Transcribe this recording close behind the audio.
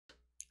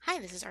Hi,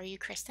 this is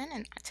rukristin,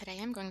 and today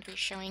I'm going to be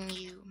showing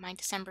you my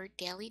December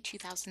daily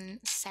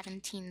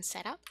 2017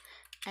 setup.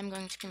 I'm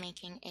going to be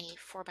making a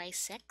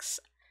 4x6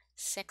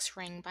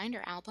 6-ring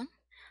binder album.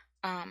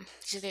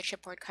 These are the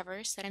chipboard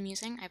covers that I'm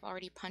using. I've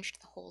already punched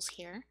the holes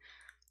here,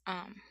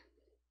 and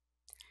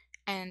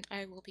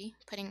I will be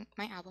putting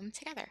my album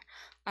together.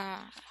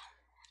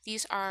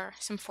 These are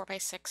some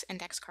 4x6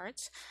 index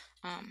cards,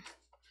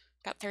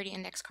 about 30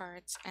 index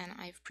cards, and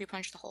I've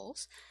pre-punched the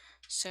holes.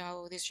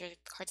 So these are the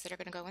cards that are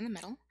going to go in the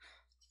middle.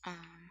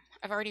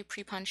 I've already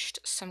pre-punched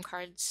some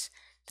cards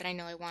that I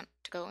know I want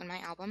to go in my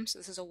album. So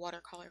this is a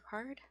watercolor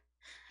card.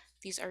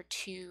 These are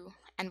 2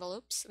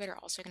 envelopes that are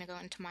also going to go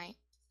into my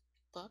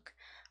book.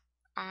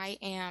 I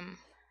am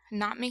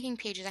not making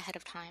pages ahead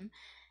of time,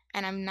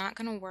 and I'm not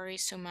going to worry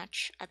so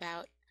much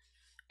about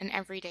an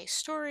everyday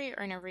story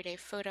or an everyday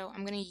photo.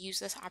 I'm going to use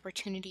this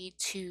opportunity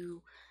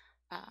to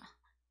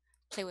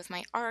play with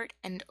my art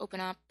and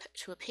open up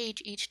to a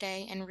page each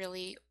day and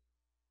really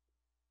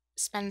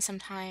spend some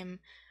time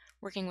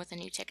working with a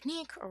new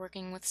technique or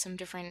working with some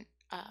different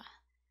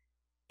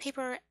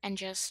paper and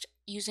just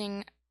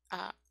using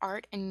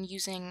art and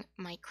using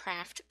my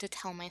craft to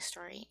tell my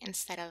story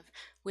instead of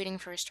waiting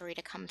for a story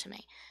to come to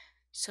me.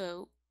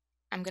 So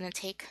I'm going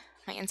to take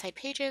my inside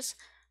pages,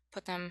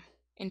 put them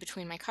in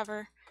between my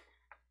cover,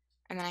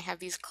 and then I have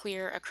these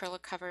clear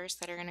acrylic covers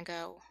that are going to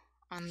go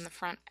on the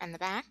front and the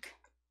back.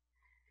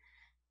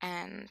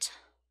 And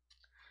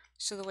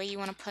so the way you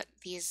want to put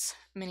these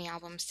mini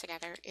albums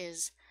together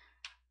is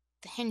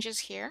the hinges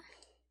here.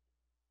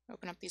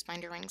 Open up these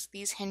binder rings.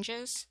 These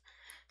hinges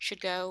should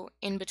go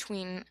in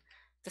between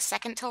the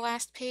second to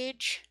last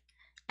page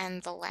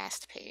and the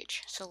last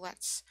page. So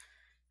let's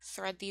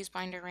thread these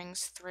binder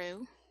rings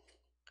through.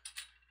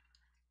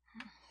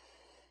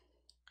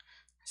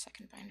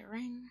 Second binder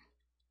ring.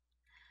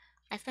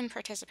 I've been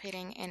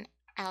participating in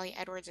Allie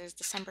Edwards'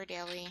 December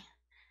Daily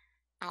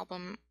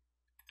album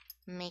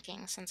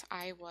making since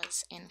I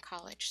was in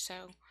college,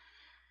 so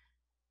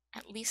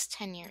at least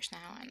 10 years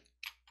now, and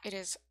it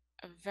is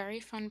a very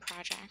fun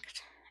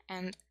project.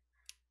 And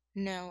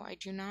no, I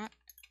do not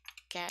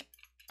get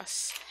a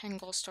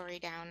single story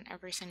down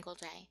every single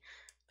day,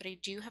 but I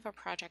do have a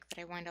project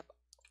that I wind up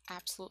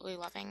absolutely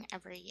loving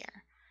every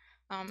year.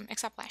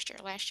 Except last year.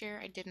 Last year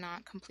I did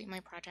not complete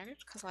my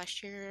project because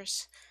last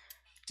year's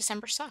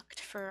December sucked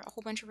for a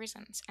whole bunch of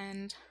reasons,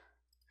 and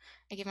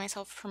I gave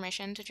myself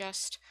permission to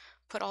just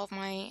put all of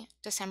my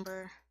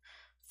December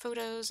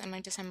photos and my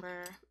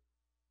December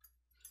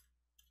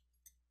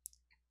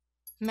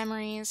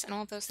memories and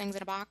all of those things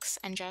in a box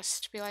and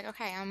just be like,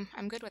 okay,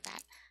 I'm good with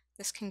that.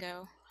 This can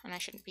go, and I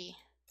shouldn't be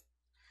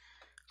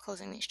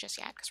closing these just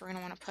yet because we're going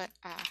to want to put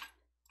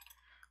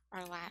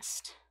our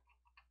last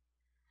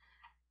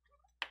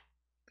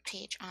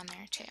page on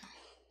there too.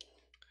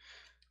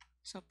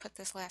 So put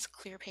this last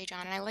clear page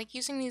on, and I like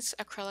using these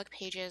acrylic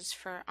pages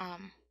for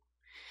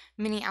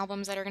mini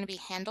albums that are going to be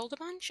handled a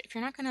bunch. If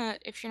you're not gonna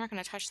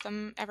touch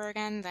them ever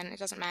again, then it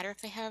doesn't matter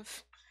if they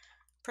have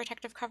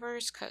protective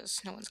covers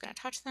because no one's going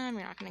to touch them.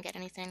 You're not going to get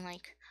anything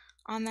like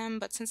on them.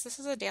 But since this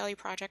is a daily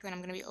project that I'm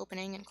going to be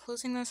opening and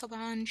closing this a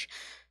bunch,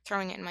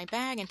 throwing it in my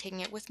bag and taking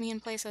it with me in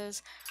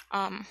places,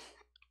 I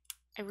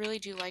really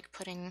do like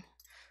putting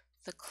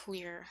the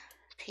clear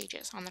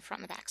pages on the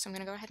front and the back. So I'm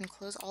going to go ahead and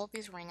close all of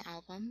these ring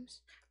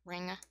albums.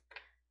 What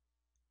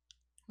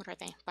are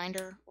they?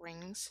 Binder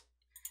rings.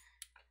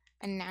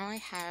 And now I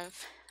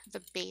have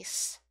the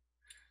base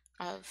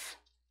of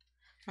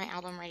my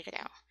album ready to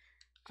go.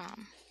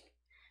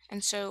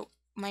 And so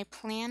my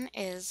plan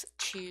is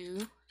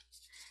to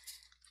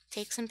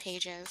take some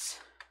pages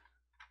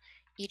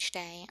each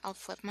day. I'll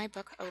flip my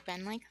book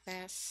open like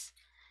this,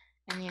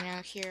 and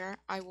here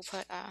I will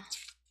put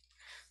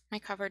my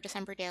cover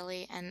December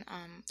Daily, and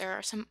there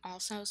are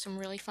also some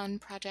really fun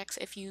projects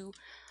if you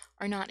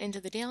are not into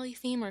the daily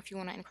theme or if you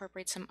want to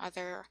incorporate some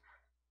other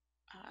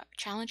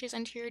challenges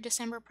into your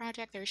December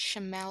project. There's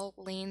Shamel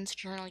Lane's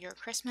Journal Your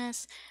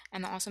Christmas,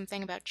 and the awesome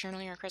thing about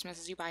Journal Your Christmas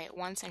is you buy it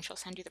once and she'll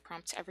send you the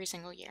prompts every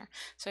single year.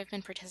 So I've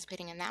been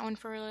participating in that one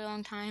for a really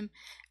long time,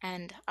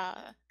 and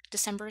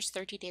December's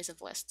 30 Days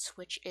of Lists,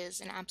 which is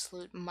an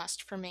absolute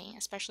must for me,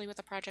 especially with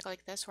a project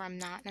like this where I'm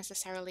not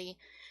necessarily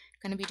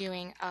going to be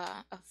doing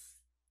a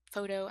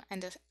photo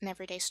and an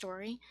everyday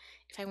story.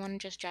 If I want to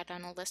just jot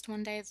down a list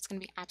one day, it's going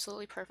to be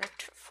absolutely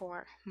perfect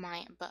for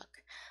my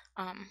book.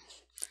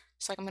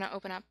 So like I'm going to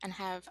open up and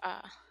have,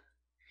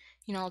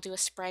 I'll do a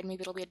spread.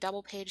 Maybe it'll be a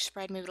double page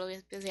spread. Maybe it'll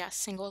be a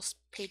single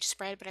page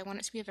spread, but I want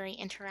it to be a very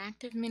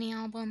interactive mini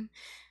album.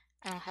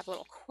 And I'll have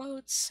little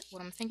quotes,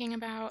 what I'm thinking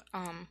about.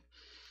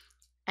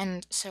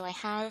 And so I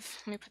have,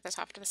 let me put this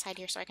off to the side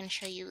here so I can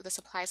show you the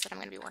supplies that I'm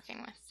going to be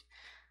working with.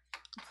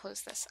 I'll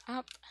close this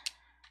up.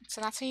 So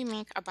that's how you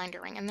make a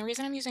binder ring. And the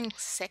reason I'm using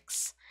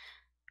 6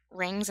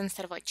 rings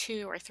instead of like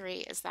 2 or 3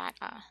 is that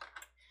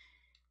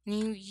when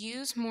you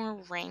use more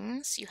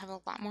rings, you have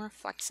a lot more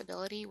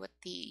flexibility with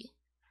the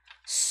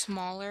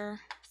smaller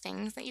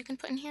things that you can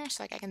put in here.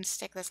 So like I can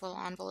stick this little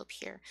envelope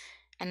here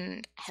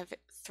and have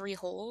 3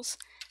 holes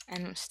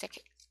and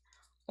stick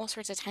all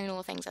sorts of tiny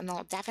little things, and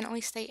they'll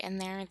definitely stay in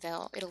there.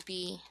 It'll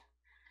be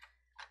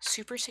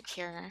super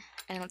secure,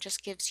 and it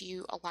just gives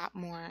you a lot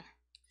more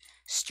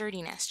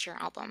sturdiness to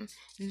your album.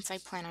 And since I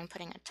plan on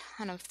putting a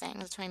ton of things,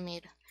 that's why I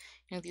made,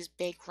 you know, these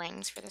big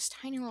rings for this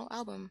tiny little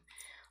album.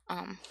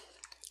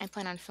 I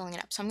plan on filling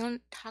it up. So I'm going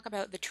to talk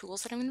about the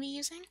tools that I'm going to be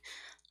using.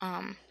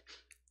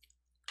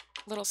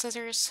 Little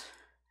scissors,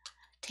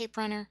 tape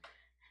runner,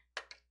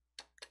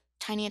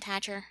 tiny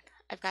attacher.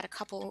 I've got a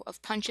couple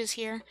of punches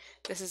here.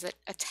 This is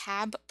a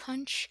tab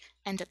punch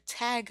and a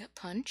tag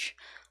punch,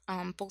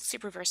 both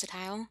super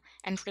versatile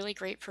and really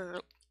great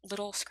for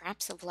little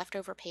scraps of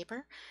leftover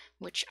paper,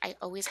 which I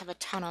always have a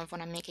ton of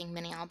when I'm making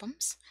mini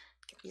albums.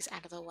 Get these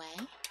out of the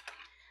way.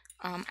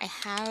 I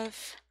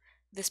have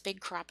this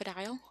big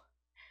crocodile.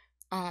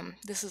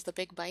 This is the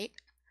Big Bite,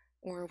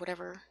 or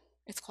whatever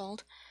it's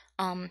called.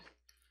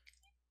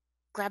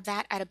 Grab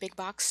that at a big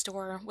box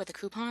store with a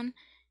coupon.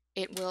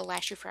 It will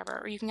last you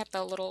forever. Or you can get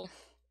the little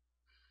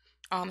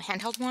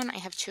handheld one. I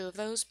have 2 of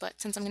those,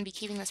 but since I'm going to be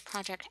keeping this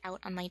project out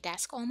on my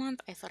desk all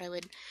month, I thought I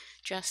would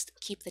just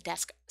keep the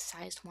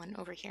desk-sized one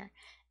over here.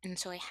 And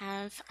so I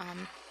have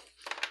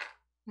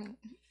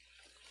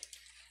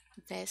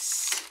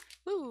this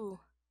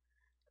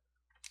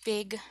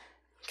big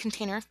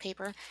container of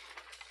paper.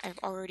 I've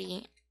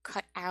already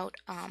cut out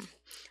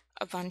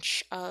a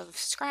bunch of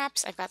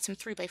scraps. I've got some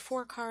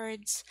 3x4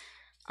 cards.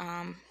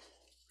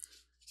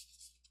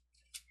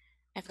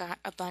 I've got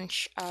a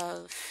bunch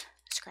of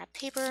scrap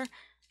paper,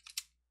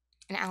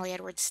 an Ali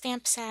Edwards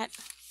stamp set.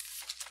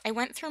 I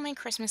went through my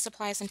Christmas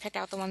supplies and picked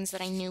out the ones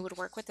that I knew would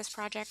work with this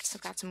project. So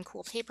I've got some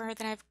cool paper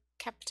that I've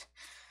kept,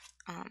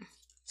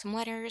 some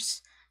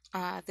letters.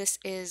 This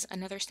is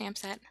another stamp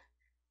set.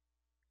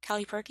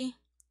 Kelly Perky,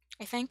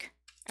 I think.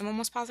 I'm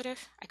almost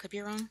positive. I could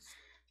be wrong.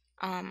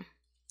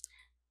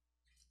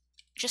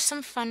 Just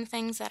some fun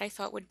things that I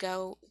thought would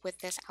go with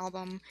this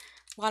album.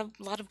 A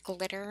lot of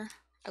glitter.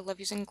 I love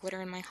using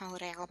glitter in my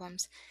holiday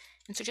albums.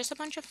 And so just a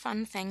bunch of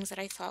fun things that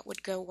I thought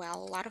would go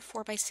well. A lot of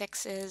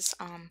 4x6s.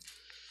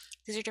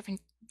 These are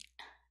different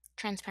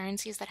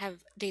transparencies that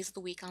have days of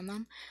the week on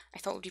them. I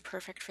thought would be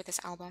perfect for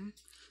this album.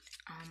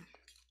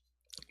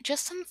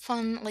 Just some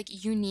fun,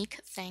 like,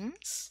 unique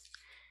things.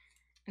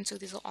 And so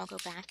these will all go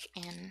back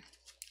in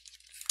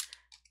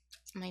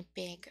my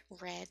big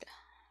red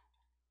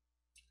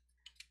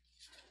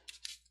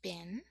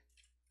bin.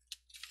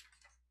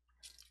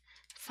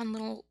 Fun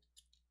little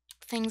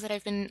things that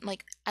I've been,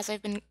 like, as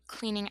I've been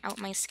cleaning out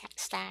my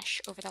stash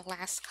over the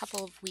last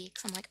couple of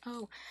weeks, I'm like,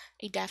 oh,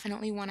 I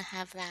definitely want to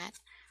have that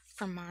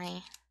for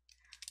my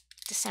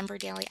December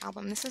daily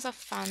album. This is a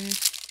fun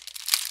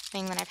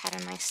thing that I've had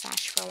in my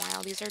stash for a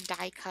while. These are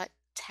die-cut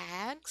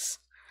tags.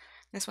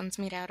 This one's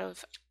made out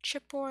of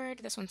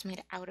chipboard. This one's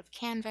made out of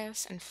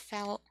canvas and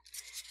felt.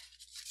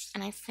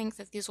 And I think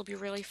that these will be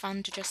really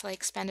fun to just,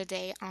 like, spend a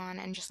day on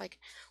and just, like,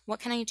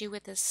 what can I do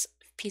with this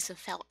piece of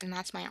felt? And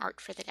that's my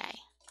art for the day.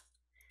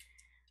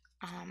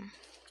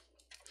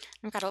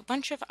 I've got a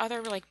bunch of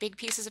other, like, big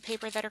pieces of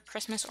paper that are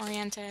Christmas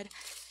oriented.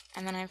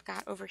 And then I've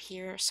got over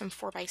here some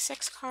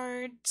 4x6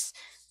 cards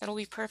that'll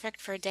be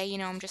perfect for a day, you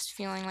know, I'm just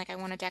feeling like I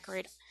want to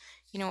decorate,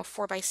 you know, a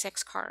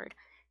 4x6 card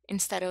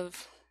instead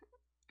of,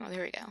 oh,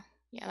 there we go.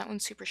 Yeah, that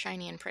one's super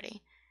shiny and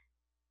pretty.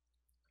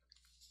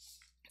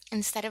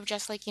 Instead of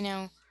just, like, you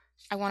know,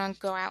 I want to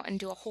go out and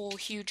do a whole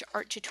huge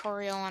art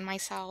tutorial on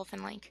myself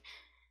and, like,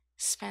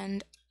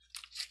 spend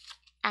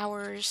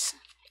hours.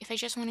 If I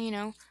just want to, you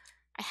know,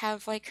 I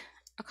have, like,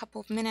 a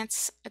couple of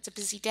minutes, it's a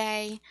busy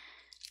day,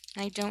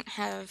 and I don't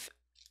have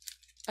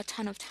a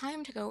ton of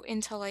time to go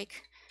into,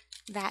 like,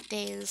 that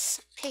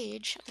day's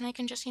page, then I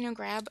can just, you know,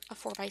 grab a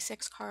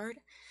 4x6 card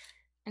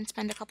and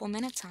spend a couple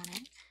minutes on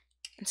it.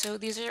 And so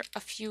these are a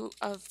few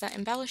of the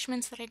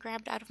embellishments that I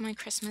grabbed out of my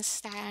Christmas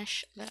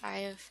stash that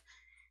I've,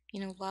 you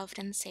know, loved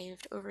and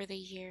saved over the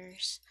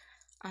years.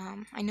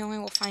 I know I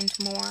will find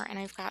more, and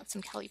I've got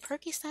some Kelly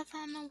Perky stuff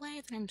on the way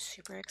that I'm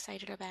super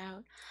excited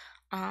about.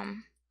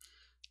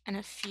 And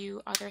a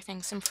few other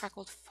things, some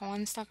freckled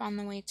fawn stuff on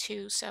the way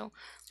too. So,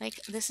 like,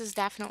 this is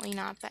definitely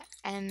not the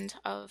end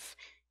of,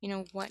 you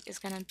know, what is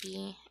going to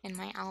be in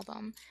my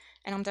album.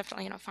 And I'm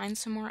definitely going to find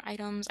some more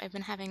items. I've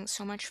been having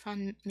so much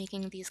fun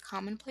making these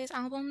commonplace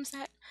albums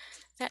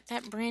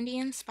that Brandy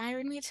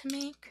inspired me to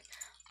make.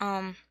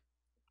 And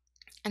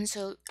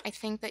so I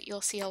think that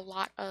you'll see a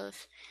lot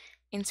of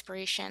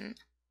inspiration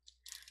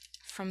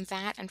from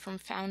that and from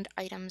found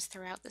items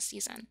throughout the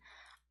season.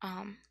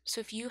 So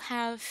if you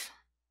have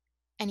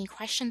any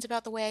questions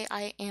about the way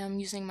I am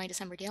using my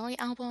December Daily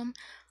album,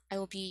 I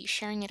will be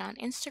sharing it on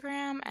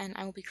Instagram, and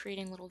I will be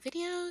creating little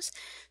videos,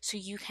 so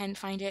you can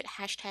find it,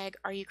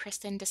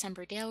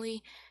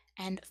 #RukristinDecemberDaily.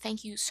 And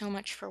thank you so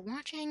much for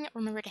watching.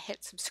 Remember to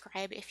hit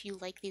subscribe if you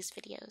like these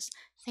videos.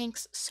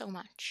 Thanks so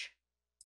much.